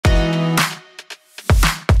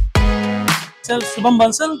Myself, Shubham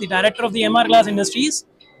Bansal, the director of the Emmaar Glass Industries.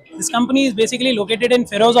 This company is basically located in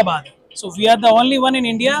Firozabad. So we are the only one in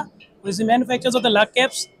India who is the manufacturers of the lug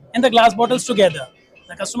caps and the glass bottles together.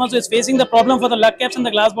 The customers who is facing the problem for the lug caps and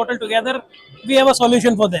the glass bottle together, we have a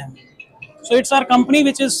solution for them. So it's our company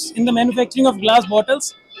which is in the manufacturing of glass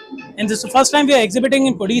bottles, and this is the first time we are exhibiting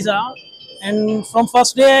in Kodisa. And from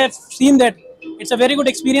first day, I've seen that it's a very good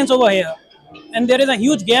experience over here. And there is a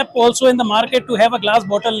huge gap also in the market to have a glass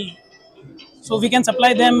bottle, so we can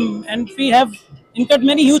supply them. And we have incurred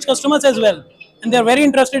many huge customers as well, and they are very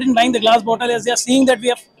interested in buying the glass bottle as they are seeing that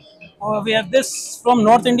we have this from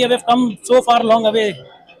North India. We have come so far long away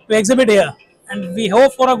to exhibit here, and we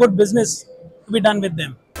hope for a good business to be done with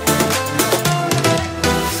them.